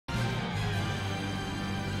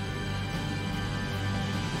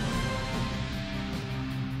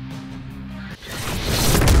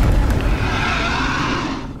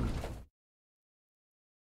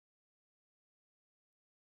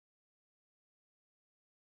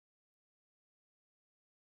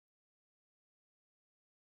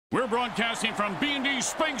We're broadcasting from B&D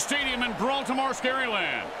Spank Stadium in Brawltimore,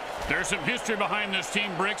 Scaryland. There's some history behind this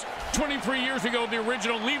team, Bricks. 23 years ago, the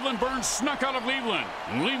original Cleveland Burns snuck out of Cleveland,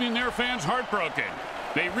 leaving their fans heartbroken.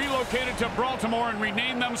 They relocated to Brawltimore and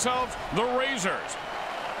renamed themselves the Razors.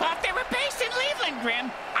 Well, if they were based in Cleveland,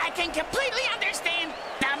 Grim, I can completely understand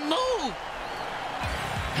the move.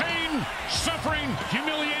 Pain, suffering,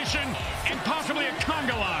 humiliation, and possibly a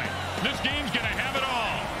conga line. This game's gonna have it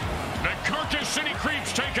all. The Karcass City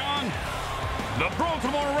Creeps take on the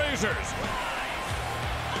Brawltimore Razors.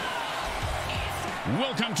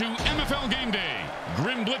 Welcome to MFL Game Day.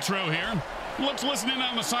 Grim Blitzrow here. Let's listen in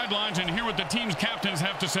on the sidelines and hear what the team's captains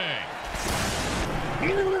have to say.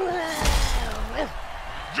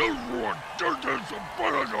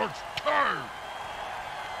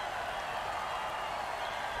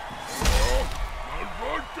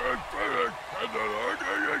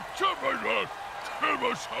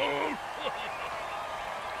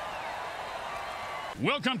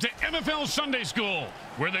 Welcome to MFL Sunday School,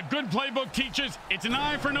 where the good playbook teaches it's an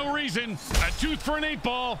eye for no reason, a tooth for an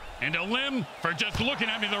 8-ball, and a limb for just looking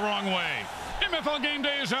at me the wrong way. MFL Game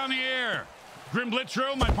Day is on the air. Grim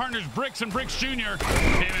Blitzrow, my partner's Bricks and Bricks Jr.,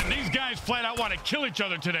 and these guys flat out want to kill each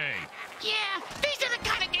other today. Yeah, these are the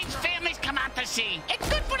kind of games families come out to see. It's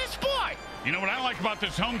good for the sport. You know what I like about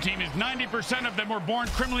this home team is 90% of them were born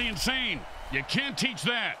criminally insane. You can't teach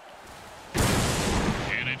that.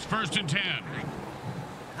 And it's 1st and 10.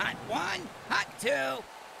 Hot 1, hot 2,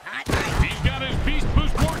 hot 3. He's got his beast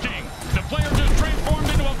boost working. The player just transformed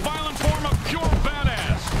into a violent form of pure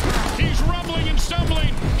badass. He's rumbling and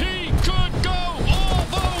stumbling. He could go all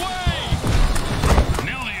the way.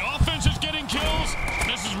 Now the offense is getting kills.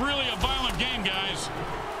 This is really a violent game, guys.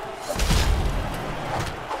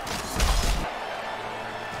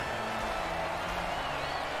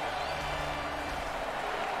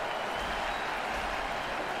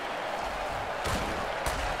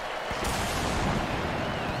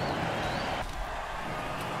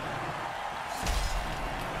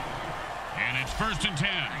 It's 1st and 10.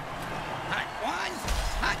 Hot 1,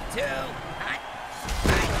 hot 2, hot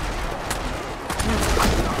 3.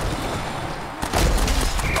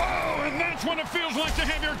 Oh, and that's what it feels like to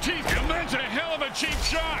have your teeth. And that's a hell of a cheap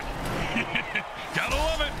shot. Gotta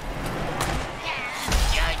love it.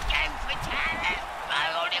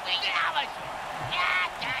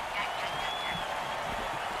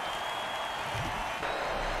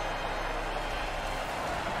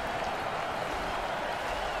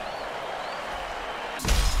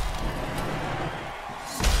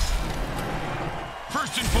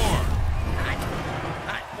 First and 4.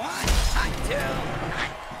 Hot 1, hot 2,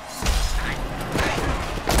 hot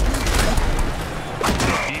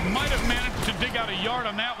 3. He might have managed to dig out a yard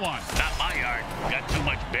on that one. Not my yard. Got too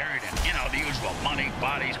much buried in, the usual money,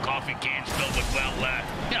 bodies, coffee cans filled with,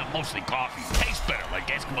 mostly coffee. Tastes better, like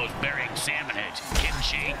Eskimos burying salmon heads.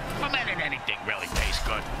 Kimchi. Fermented anything really tastes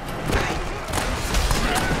good.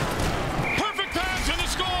 Perfect pass and the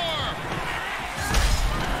score!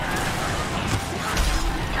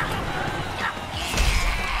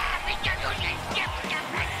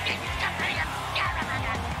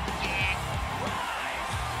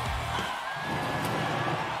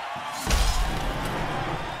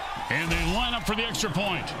 And they line up for the extra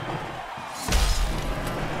point.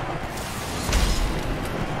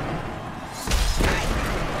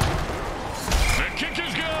 The kick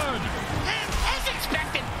is good. As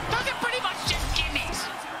expected, those are pretty much just gimmies.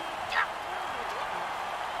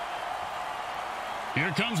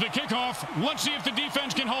 Here comes the kickoff. Let's see if the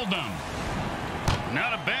defense can hold them.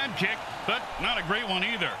 Not a bad kick, but not a great one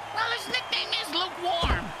either. Well, his nickname is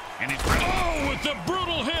Lukewarm. And he's oh, with the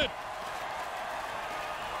brutal hit.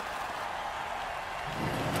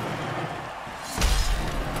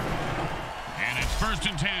 And it's 1st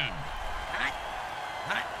and 10.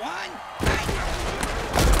 Hot 1.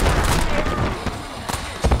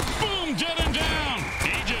 Boom, dead and down.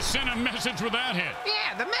 He just sent a message with that hit.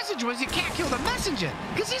 Yeah, the message was you can't kill the messenger,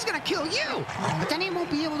 because he's going to kill you. But then he won't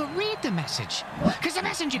be able to read the message, because the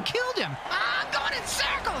messenger killed him. I'm going in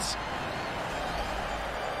circles.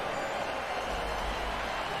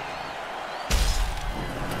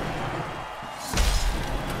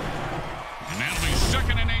 And that'll be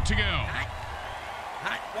 2nd and 8 to go.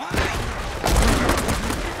 Hot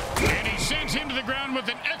 1. And he sends him to the ground with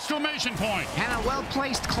an exclamation point. And a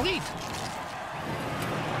well-placed cleat.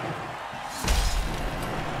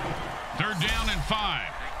 3rd down and 5.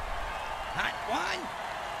 Hot 1.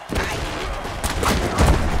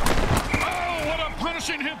 Oh, what a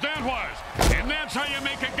punishing hit that was. And that's how you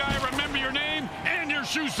make a guy remember your name and your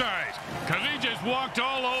shoe size. Because he just walked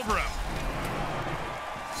all over him.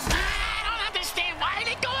 I don't understand Why are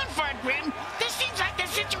they going for it, Grim? This seems like the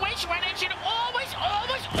situation where they should always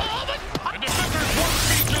The defender's warp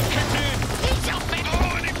speed just kicked in. He's open.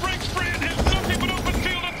 Oh, and he breaks free and has nothing but open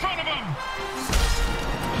field in front of him.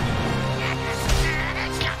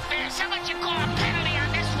 That's not fair. So much you call a penalty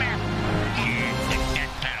on this ref. The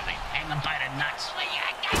death penalty. Hang him by the nuts.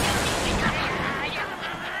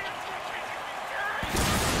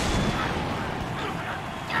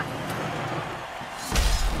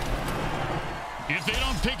 If they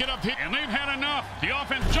don't pick it up here, and they've had enough, the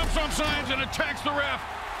offense jumps on sides and attacks the ref.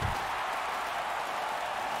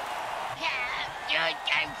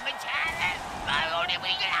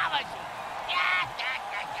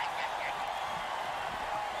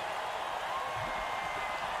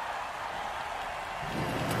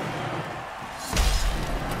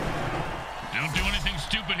 Don't do anything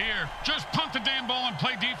stupid here. Just punt the damn ball and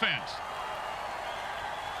play defense.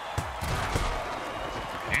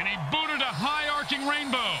 And he booted a high-arcing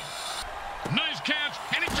rainbow. Nice catch,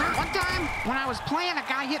 and he turned. One time, when I was playing, a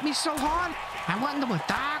guy hit me so hard, I went into a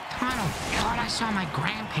dark tunnel. Thought I saw my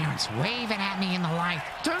grandparents waving at me in the light.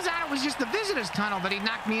 Turns out it was just the visitor's tunnel that he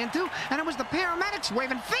knocked me into, and it was the paramedics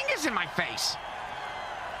waving fingers in my face.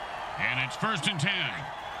 And it's 1st and 10.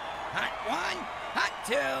 Hot one, hot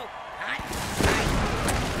two, hot.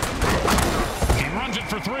 He runs it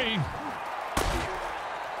for 3.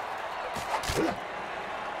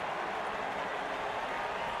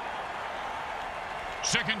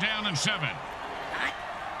 Second down and 7. Hot,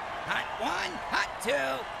 hot one, hot two,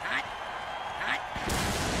 hot, hot,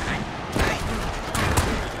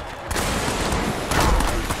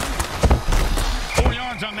 hot. 4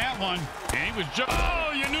 yards on that one. And he was just...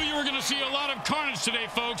 Oh, you knew you were going to see a lot of carnage today,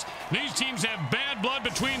 folks. These teams have bad blood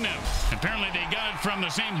between them. Apparently, they got it from the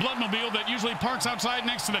same bloodmobile that usually parks outside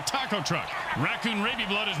next to the taco truck. Raccoon rabies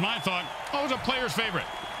blood is my thought. Always a player's favorite.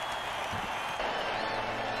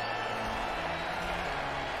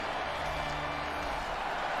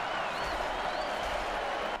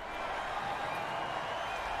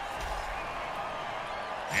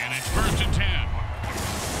 And it's 1st and 10.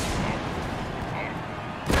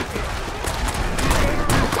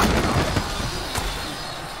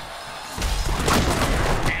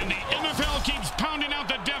 And the MFL keeps pounding out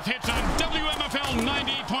the death hits on WMFL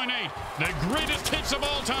 98.8. The greatest hits of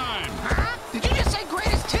all time. Huh? Did you just say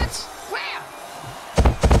greatest hits? Where?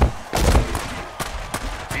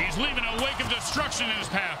 He's leaving a wake of destruction in his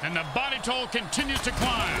path, and the body toll continues to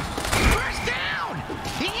climb. First down!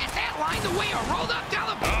 He hit that line the way a rolled-up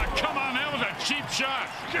telephone. Come on, that was a cheap shot.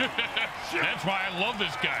 That's why I love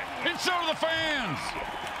this guy. And so do the fans.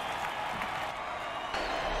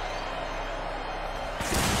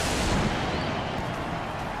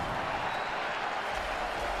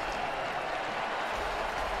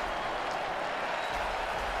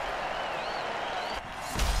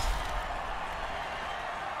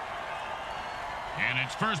 And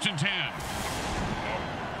it's 1st and 10.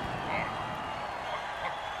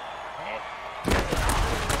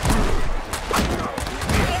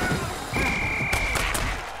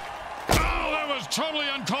 Totally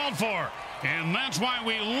uncalled for, and that's why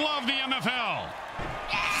we love the MFL.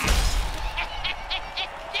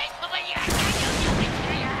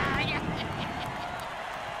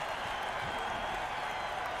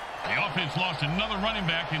 The offense lost another running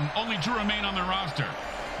back, and only 2 remain on their roster.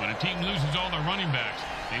 When a team loses all their running backs,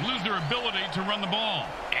 they lose their ability to run the ball.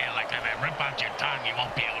 Yeah, like if I rip out your tongue, you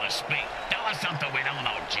won't be able to speak. Tell us something we don't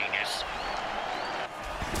know, genius.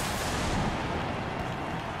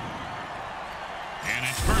 And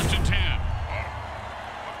it's 1st and 10.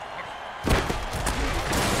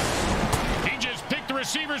 He just picked the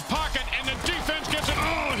receiver's pocket, and the defense gets it.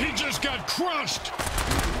 Oh, he just got crushed.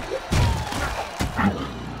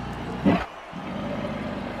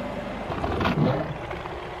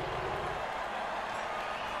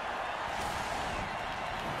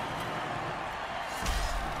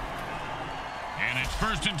 And it's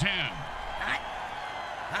 1st and 10. Hot,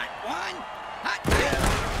 hot one, hot two.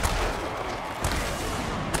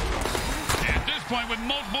 At this point, with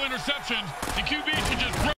multiple interceptions, the QB should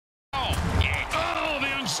just throw the ball. Oh,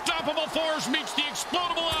 the unstoppable force meets the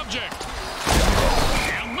explodable object.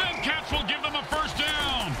 And then Cats will give them a 1st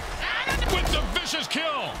down with the vicious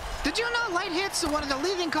kill. Did you know light hits are one of the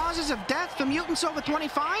leading causes of death for mutants over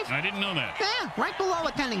 25? I didn't know that. Yeah, right below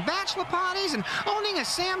attending bachelor parties and owning a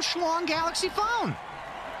Sam Schlong Galaxy phone.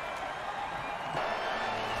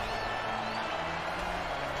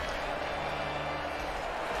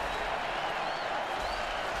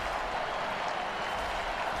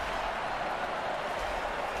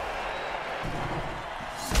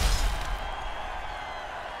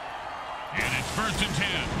 And it's 1st and 10.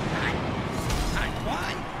 Hot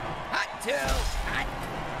one, hot two, hot.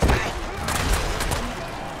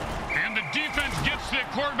 And the defense gets the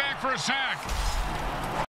quarterback for a sack.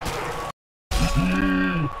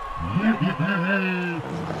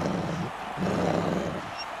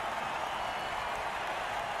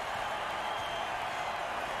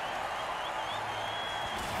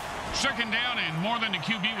 Second down and more than the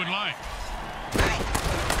QB would like.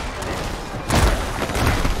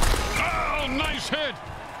 Oh, nice hit.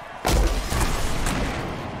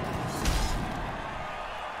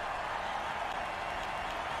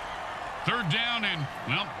 Third down and,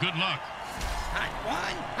 well, good luck. Hot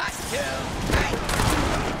one, hot two, hot.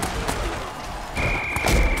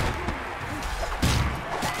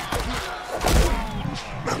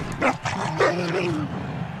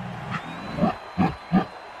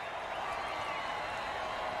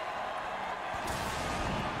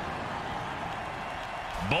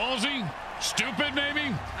 Ballsy? Stupid,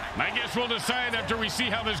 maybe? I guess we'll decide after we see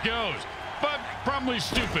how this goes. But probably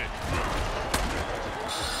stupid.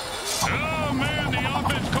 Oh, man, the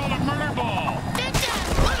offense called a murder ball.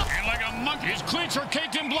 And like a monkey, his cleats are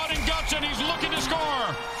caked in blood and guts, and he's looking to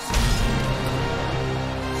score.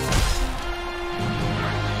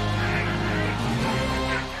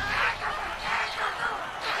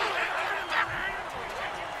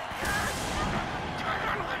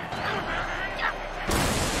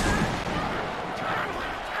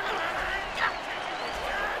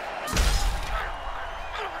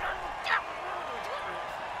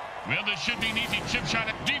 Well, this should be an easy chip shot.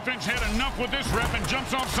 Defense had enough with this rep and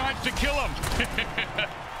jumps off sides to kill him.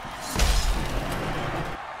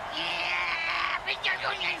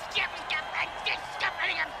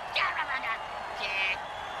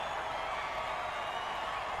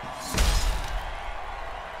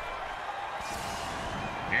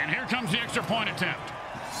 And here comes the extra point attempt.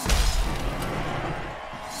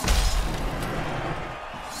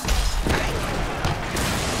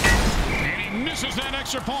 Misses that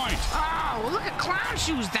extra point. Oh, look at clown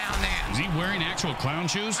shoes down there. Is he wearing actual clown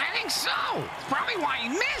shoes? I think so. Probably why he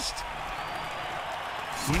missed.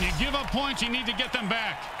 When you give up points, you need to get them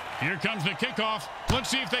back. Here comes the kickoff. Let's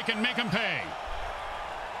see if they can make them pay.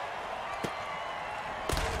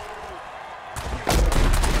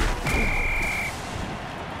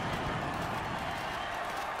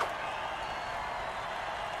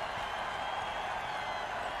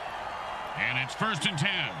 And it's 1st and 10.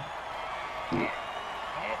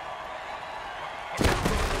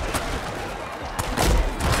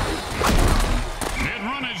 That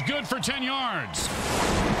run is good for 10 yards.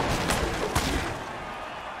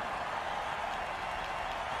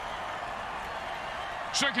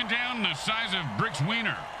 Second down, the size of Brick's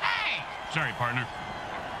wiener. Hey! Sorry, partner.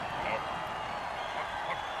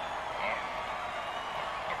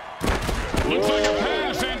 Looks like a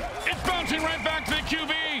pass, and it's bouncing right back to the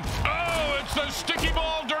QB. Oh, it's the sticky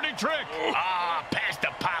ball dirty trick. Ah, past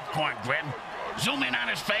the popcorn, Grim. Zoom in on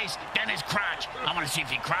his face, then his crotch. I want to see if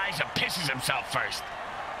he cries or pisses himself first.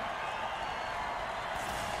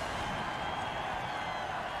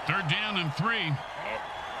 Third down and 3.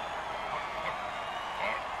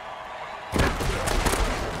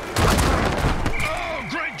 Oh,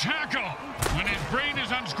 great tackle. When his brain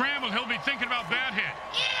is unscrambled, he'll be thinking about that hit.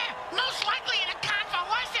 Yeah, most likely in a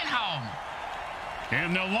convalescent home.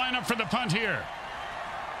 And they'll line up for the punt here.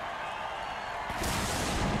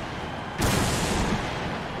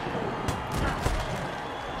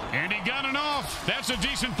 And he got it off. That's a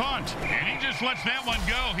decent punt. And he just lets that one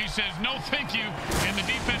go. He says, no, thank you. And the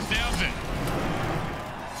defense downs it.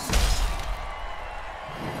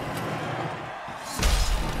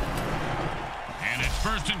 And it's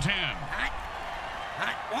 1st and 10. Hot,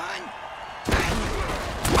 hot one.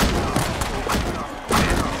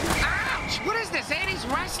 Ouch! What is this, 80s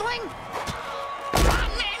wrestling?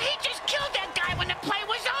 Oh, man, he just killed that guy when the play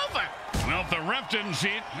was over. Well, if the ref didn't see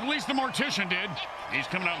it, at least the mortician did. He's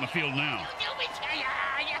coming out in the field now.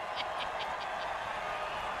 And it's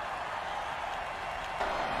 1st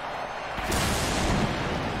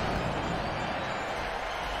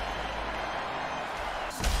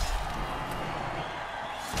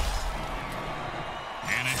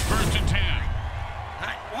and 10.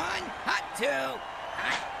 Hot one, hot two,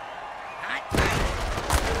 hot, hot.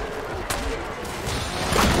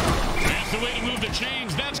 That's the way to move the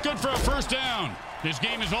chains. That's good. good for a first down. This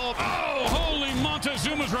game is all... Oh, holy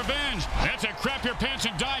Montezuma's revenge. That's a crap your pants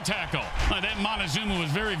and die tackle. That Montezuma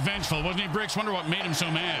was very vengeful, wasn't he, Bricks? Wonder what made him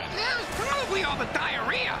so mad. Yeah, it was probably all the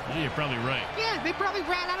diarrhea. Yeah, you're probably right. Yeah, they probably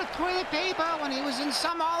ran out of toilet paper when he was in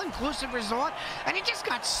some all-inclusive resort, and he just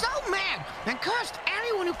got so mad and cursed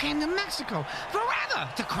anyone who came to Mexico forever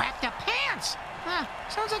to crap their pants.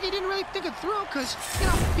 Sounds like he didn't really think it through, because,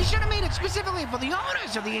 he should have made it specifically for the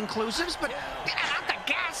owners of the inclusives, but not the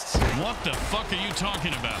guests. What the fuck are you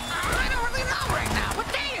talking about? I don't really know right now.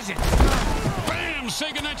 What day is it? Bam!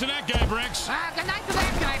 Say goodnight to that guy, Bricks. Good night to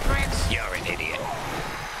that guy, Bricks. You're an idiot.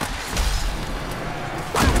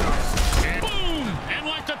 Boom! And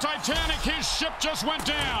like the Titanic, his ship just went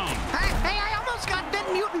down. Hey, I almost got Dead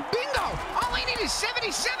Mutant Bingo. All I need is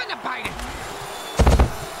 77 to bite it.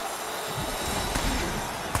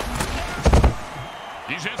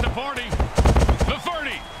 He's at the 40, the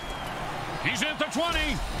 30. He's at the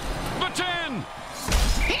 20, the 10.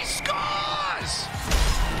 He scores!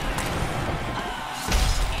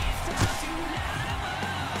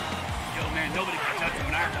 Yo, man, nobody can touch him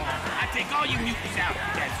in our ball. I take all you mutants out.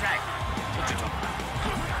 That's right. What you talking about?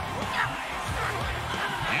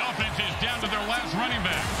 The offense is down to their last running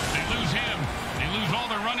back. They lose him. They lose all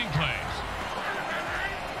their running plays.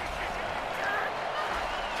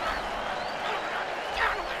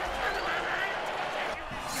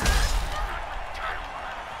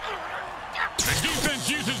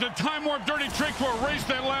 Uses the time warp dirty trick to erase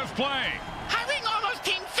that last play. Hiring all those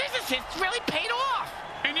team physicists really paid off.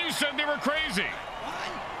 And you said they were crazy.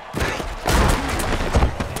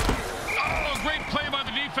 Oh, great play by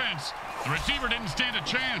the defense. The receiver didn't stand a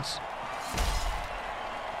chance.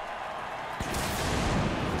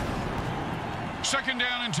 Second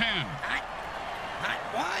down and 10. Hot. Hot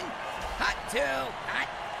 1. Hot 2. Hot.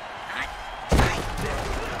 Hot. Hot.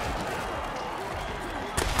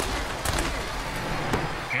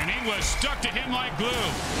 And he was stuck to him like glue.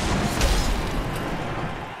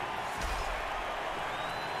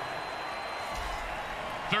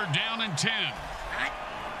 Third down and 10. Hot.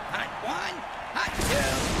 Hot 1. Hot 2.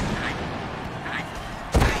 Hot.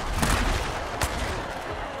 Hot.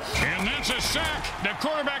 And that's a sack. The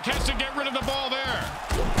quarterback has to get rid of the ball there.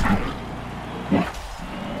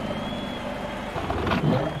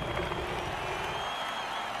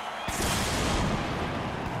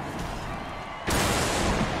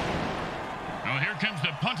 Comes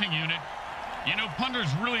the punting unit. You know,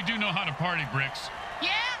 punters really do know how to party, Bricks.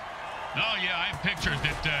 Yeah? Oh, yeah, I have pictures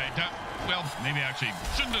that, well, maybe I actually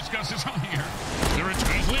shouldn't discuss this on here.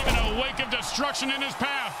 He's leaving a wake of destruction in his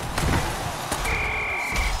path.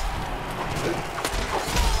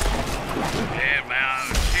 Yeah, man,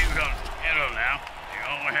 she's on schedule now.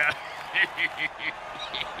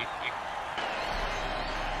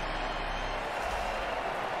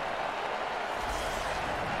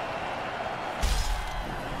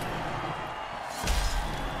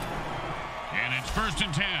 And it's first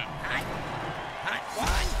and 10. Hot. Hot 1.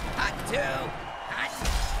 Hot 2. Hot.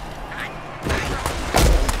 Hot.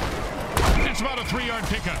 Hot. It's about a 3-yard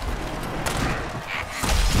pickup.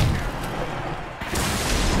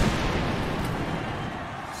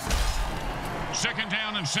 Second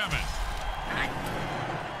down and 7. Hot.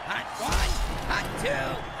 Hot 1. Hot 2.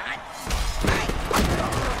 Hot. Hot.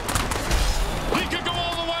 He could go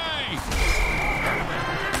all the way.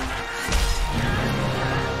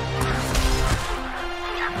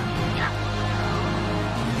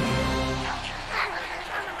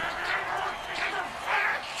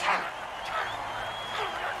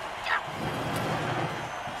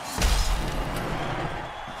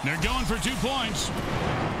 They're going for 2 points.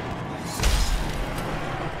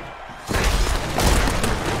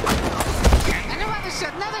 And whoever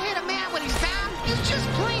said never hit a man when he's down is just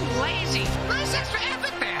plain lazy. Nice extra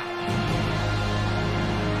effort there.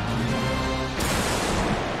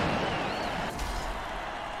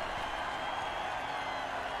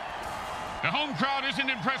 The home crowd isn't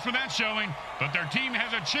impressed with that showing, but their team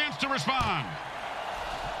has a chance to respond.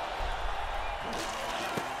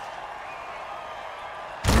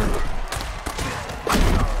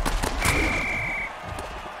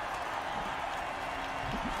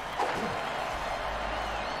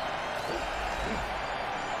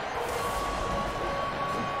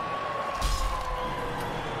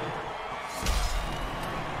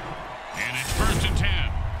 And it's first and 10.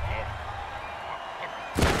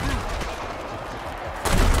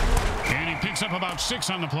 And he picks up about 6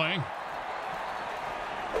 on the play.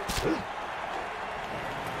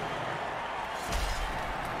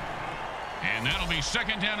 And that'll be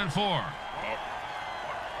second down and 4.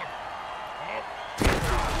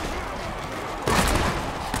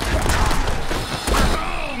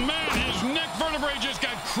 Oh, His neck vertebrae just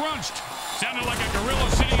got crunched. Sounded like a gorilla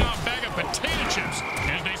sitting on a bag of potato chips.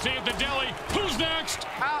 As they say at the deli, who's next?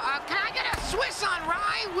 Can I get a Swiss on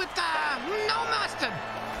rye with, no mustard?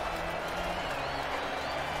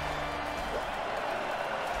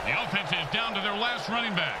 The offense is down to their last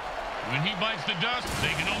running back. When he bites the dust,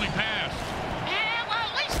 they can only pass. Yeah, well,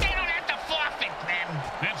 at least they don't have to forfeit, Grim.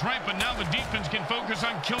 That's right, but now the defense can focus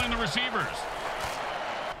on killing the receivers.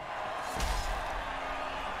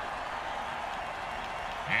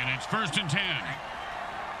 And it's 1st and 10.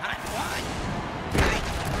 Hot one.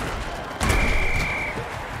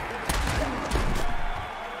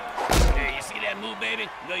 Hey, you see that move, baby?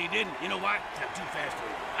 No, you didn't. You know why? I'm too fast for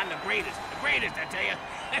you. I'm the greatest, I tell you.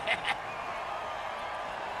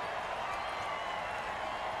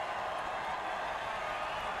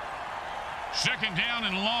 Second down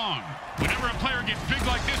and long. Whenever a player gets big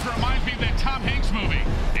like this, it reminds me of that Tom Hanks movie.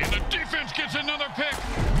 And the defense gets another pick.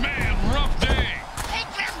 Man, rough day. Hey,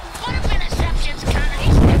 Grim, what if interceptions counted?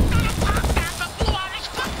 He stepped on a pop top and blew out his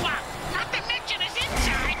flip-flop. Not to mention his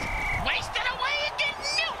insides. Wasted away again,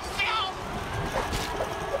 Newton film.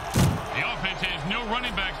 The offense has no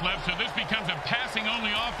running backs left, so this becomes a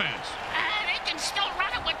passing-only offense. They can still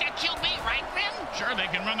run it with their QB, right, Grim? Sure, they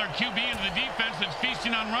can run their QB into the defense that's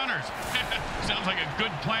feasting on runners. Sounds like a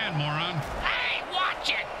good plan, moron. Hey, watch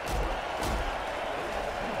it.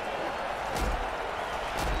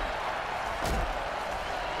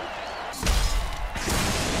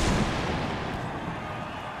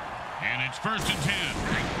 And it's 1st and 10.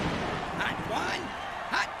 Hot one.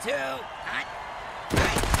 Hot two. Hot.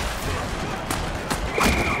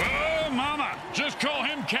 Oh, mama. Just call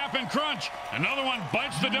him Cap'n Crunch. Another one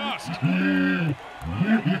bites the dust.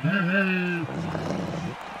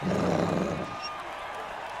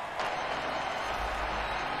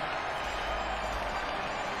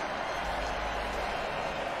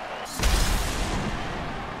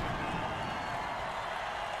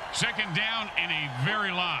 Second down and a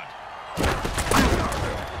very lot.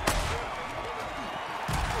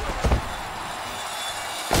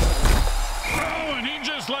 Oh, and he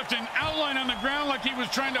just left an outline on the ground like he was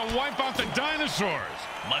trying to wipe out the dinosaurs.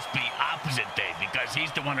 Must be opposite day because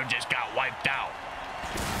he's the one who just got wiped out.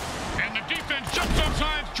 And the defense jumps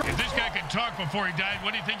upside. If this guy could talk before he died,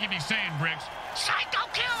 what do you think he'd be saying, Bricks? Psycho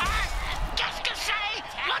killer! Just to say,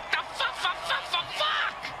 what the fuck?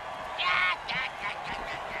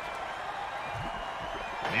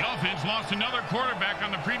 The offense lost another quarterback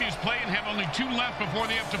on the previous play and have only 2 left before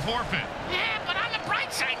they have to forfeit. Yeah, but on the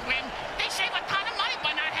bright side, Grim, they save a ton of money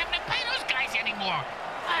by not having to pay those guys anymore.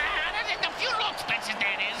 Other than the funeral expenses,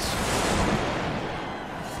 that is.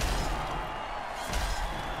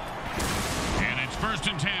 And it's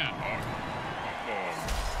 1st and 10.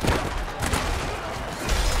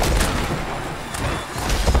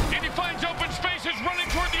 And he finds open spaces running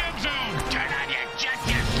toward the end zone. Turn on your jet,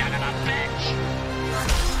 you son of a bitch.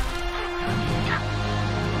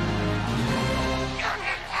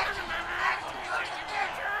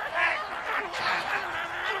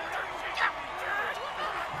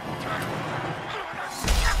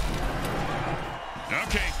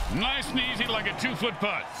 Okay, nice and easy like a 2-foot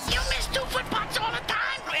putt. You miss 2-foot putts all the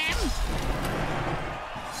time, Grim.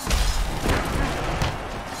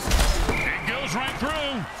 It goes right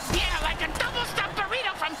through. Yeah, like a double-stuffed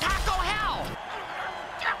burrito from Taco Hell.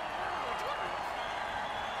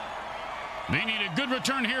 They need a good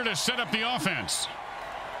return here to set up the offense.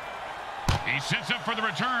 He sets up for the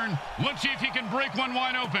return. Let's see if he can break one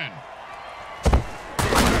wide open.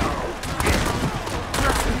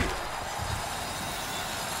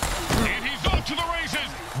 And he's off to the races.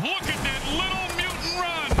 Look at that little mutant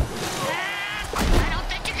run. I don't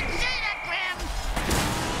think you can say that, Grim.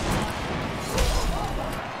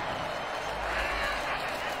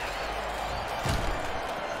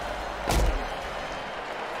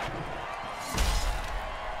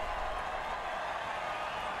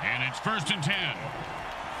 And it's 1st and 10.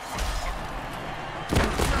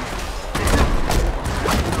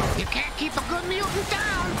 You can't keep a good mutant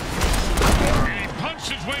down. And he punched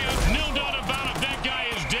his way up. No doubt about it, that guy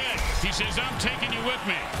is dead. He says, I'm taking you with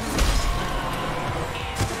me.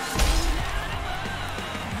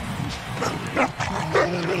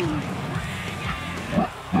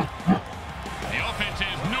 The offense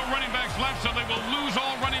has no running backs left, so they will lose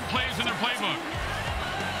all running plays in their playbook.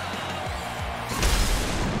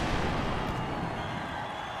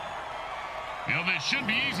 You know, this should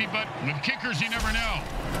be easy, but with kickers, you never know.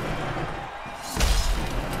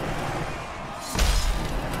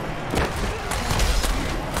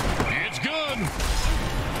 It's good.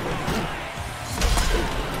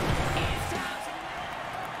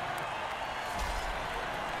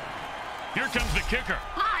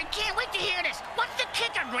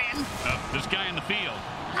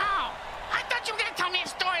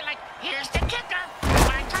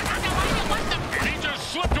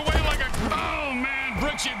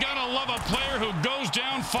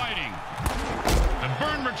 fighting. The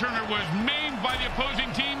burn returner was maimed by the opposing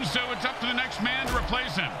team, so it's up to the next man to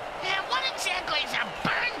replace him. Yeah, what exactly is a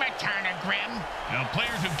burn returner, Grim? Now,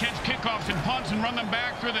 players who catch kickoffs and punts and run them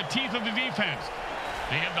back through the teeth of the defense.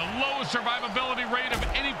 They have the lowest survivability rate of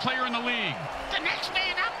any player in the league. The next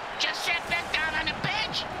man up just sat back down on the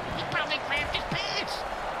bench. He probably cramped his pants.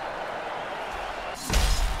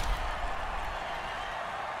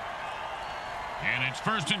 And it's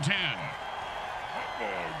 1st and 10.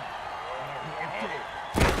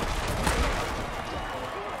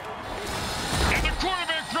 And the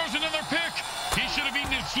quarterback throws another pick. He should have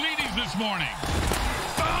eaten his Sleeties this morning.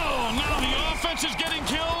 Oh, now the offense is getting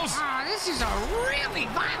kills. Oh, this is a really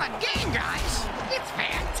violent game, guys. It's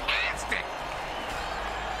fantastic.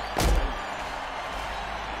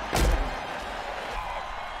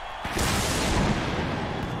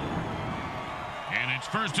 And it's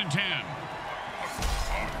 1st and 10.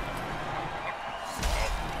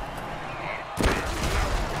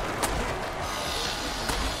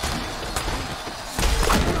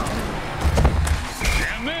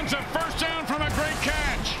 And then it's a 1st down from a great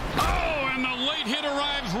catch. Oh, and the late hit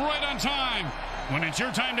arrives right on time. When it's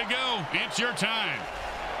your time to go, it's your time.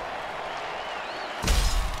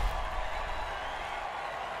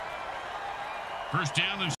 First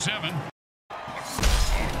down and 7.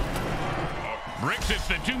 Bricks, it's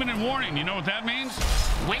the 2-minute warning. You know what that means?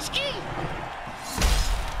 Whiskey?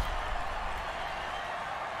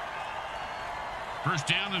 First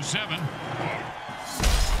down and 7.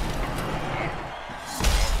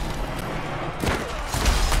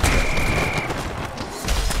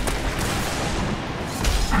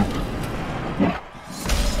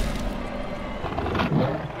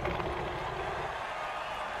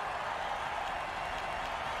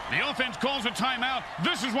 The offense calls a timeout.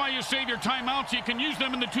 This is why you save your timeouts so you can use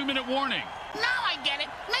them in the 2-minute warning. Now I get it.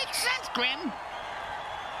 Makes sense, Grim.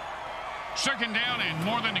 2nd down and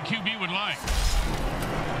more than the QB would like.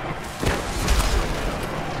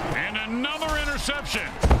 And another interception.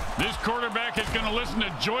 This quarterback is going to listen to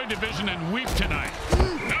Joy Division and weep tonight.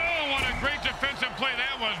 Oh, what a great defensive play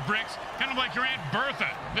that was, Bricks. Kind of like your Aunt Bertha.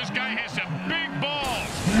 This guy has some big balls.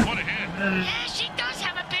 What a hit. Yeah, she does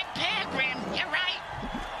have a big pair, Grim. You're right.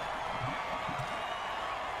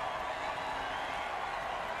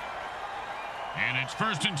 And it's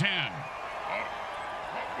 1st and 10.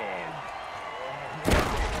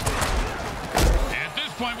 At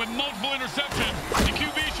this point, with multiple interceptions, the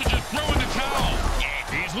QB should just throw in the towel.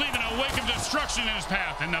 He's leaving a wake of destruction in his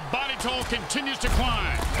path, and the body toll continues to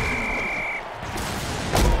climb.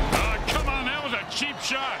 Come on, that was a cheap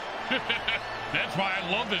shot. That's why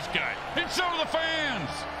I love this guy. And so do the fans.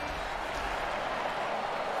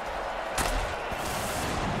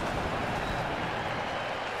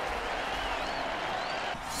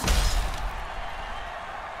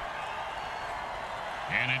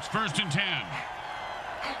 And it's 1st and 10.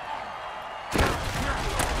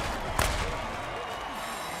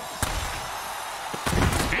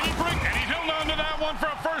 And he held on to that one for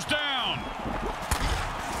a 1st down.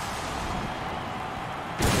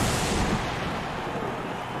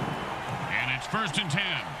 And it's 1st and 10.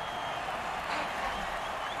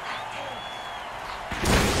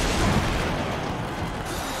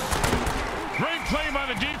 Great play by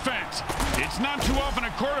the defense. It's not too often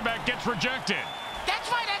a quarterback gets rejected. That's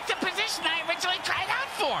why that's the position I originally tried out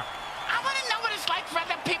for. I want to know what it's like for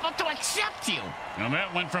other people to accept you. Now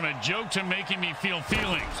that went from a joke to making me feel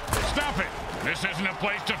feelings. Stop it. This isn't a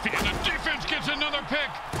place to feel. The defense gets another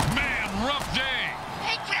pick. Man, rough day.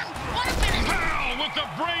 Hey, Grim, what if it is... Powell with the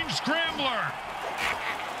brain scrambler.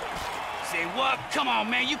 Say what? Come on,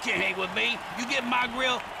 man. You can't hang with me. You get my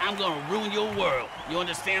grill, I'm going to ruin your world. You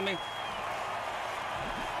understand me?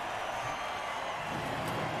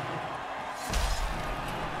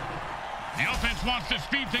 The offense wants to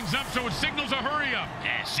speed things up, so it signals a hurry up.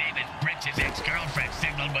 Yeah, same as Bricks' ex-girlfriend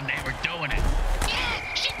signaled when they were doing it. Yeah,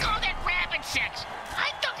 she called it rabbit sex. I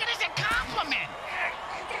took it as a compliment.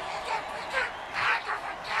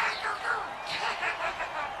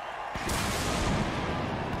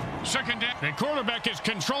 Second down. The quarterback is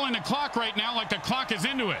controlling the clock right now like the clock is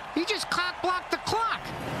into it. He just cock-blocked the clock.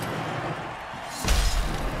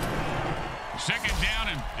 2nd down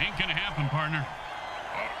and ain't gonna happen, partner.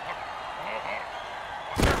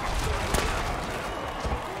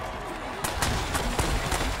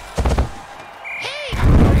 Hey,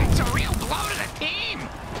 that's a real blow to the team.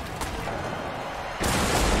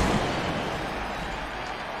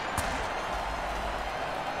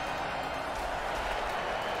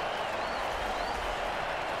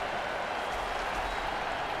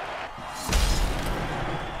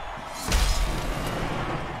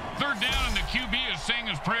 Third down, and the QB is saying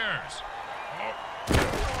his prayers.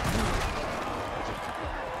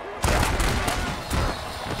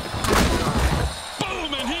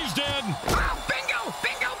 Boom, and he's dead. Oh, bingo!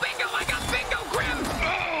 Bingo, bingo! I got bingo, Grim!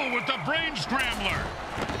 Oh, with the brain scrambler.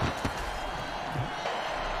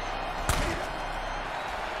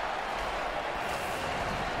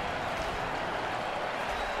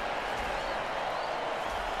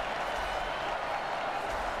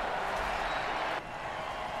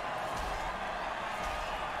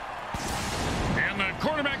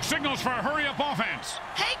 Quarterback signals for a hurry-up offense.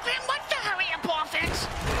 Hey, Grim, what's the hurry-up offense?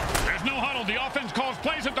 There's no huddle. The offense calls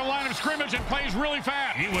plays at the line of scrimmage and plays really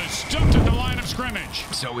fast. He was stumped at the line of scrimmage.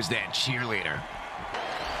 So was that cheerleader.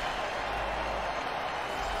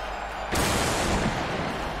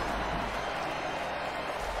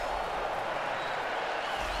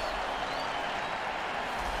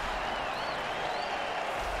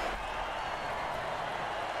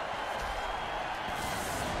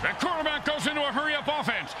 The quarterback goes into a hurry-up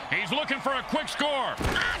offense. He's looking for a quick score.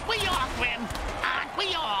 Aren't we all, Grim? Aren't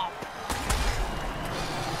we all?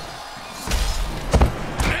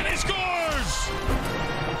 And he scores!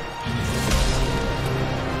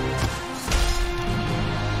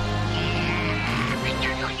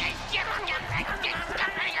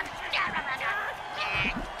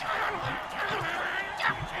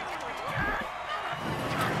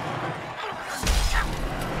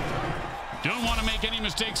 Don't want to make any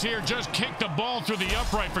mistakes here. Just kick the ball through the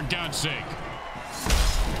upright, for God's sake.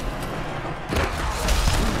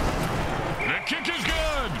 The kick is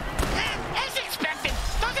good. As expected,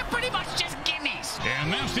 those are pretty much just gimmies.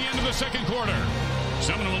 And that's the end of the second quarter.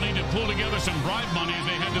 Someone will need to pull together some bribe money as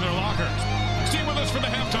they head to their lockers. Stay with us for the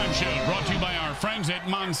halftime show, brought to you by our friends at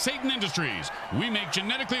Monsatan Industries. We make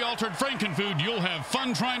genetically altered frankenfood you'll have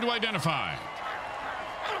fun trying to identify.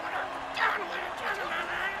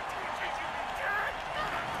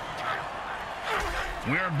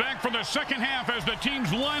 We're back for the second half as the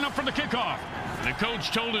teams line up for the kickoff. The coach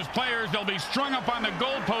told his players they'll be strung up on the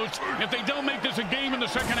goalposts if they don't make this a game in the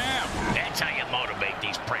second half. That's how you motivate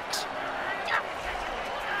these pricks.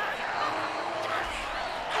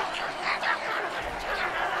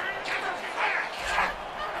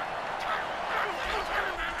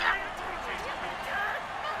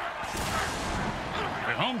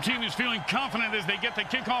 The home team is feeling confident as they get the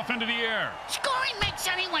kickoff into the air. Scoring makes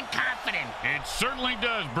anyone confident. It certainly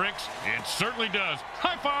does, Bricks. It certainly does.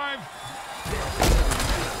 High five!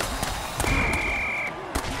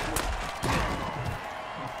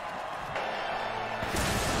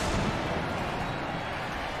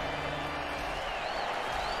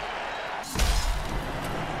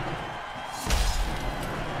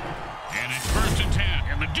 And it's 1st and 10.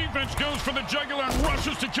 And the defense goes for the jugular and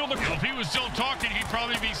rushes to kill the... If he was still talking, he'd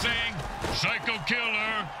probably be saying, Psycho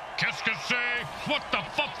killer, qu'est-ce que c'est? What the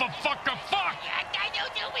fuck?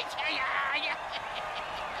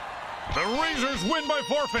 The Razors win by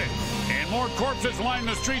forfeit. And more corpses line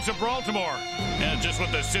the streets of Brawltimore. Yeah, just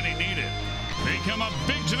what the city needed. They come up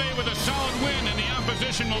big today with a solid win, and the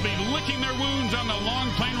opposition will be licking their wounds on the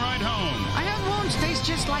long plane ride home. I heard wounds taste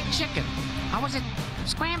just like chicken. How was it?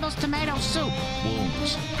 Scrambles tomato soup.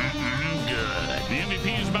 Wounds. Good. The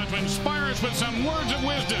MVP is about to inspire us with some words of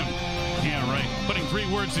wisdom. Yeah, right. Putting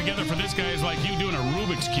 3 words together for this guy is like you doing a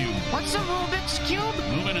Rubik's Cube. What's a Rubik's Cube?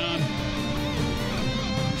 Moving on.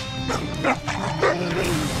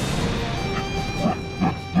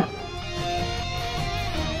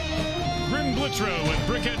 Grim Blitzrow with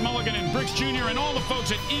Brickhead Mulligan and Bricks Jr. and all the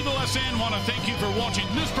folks at Evil SN want to thank you for watching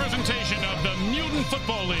this presentation of the Mutant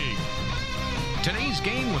Football League. Today's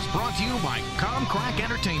game was brought to you by Comcrack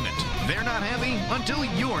Entertainment. They're not happy until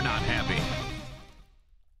you're not happy.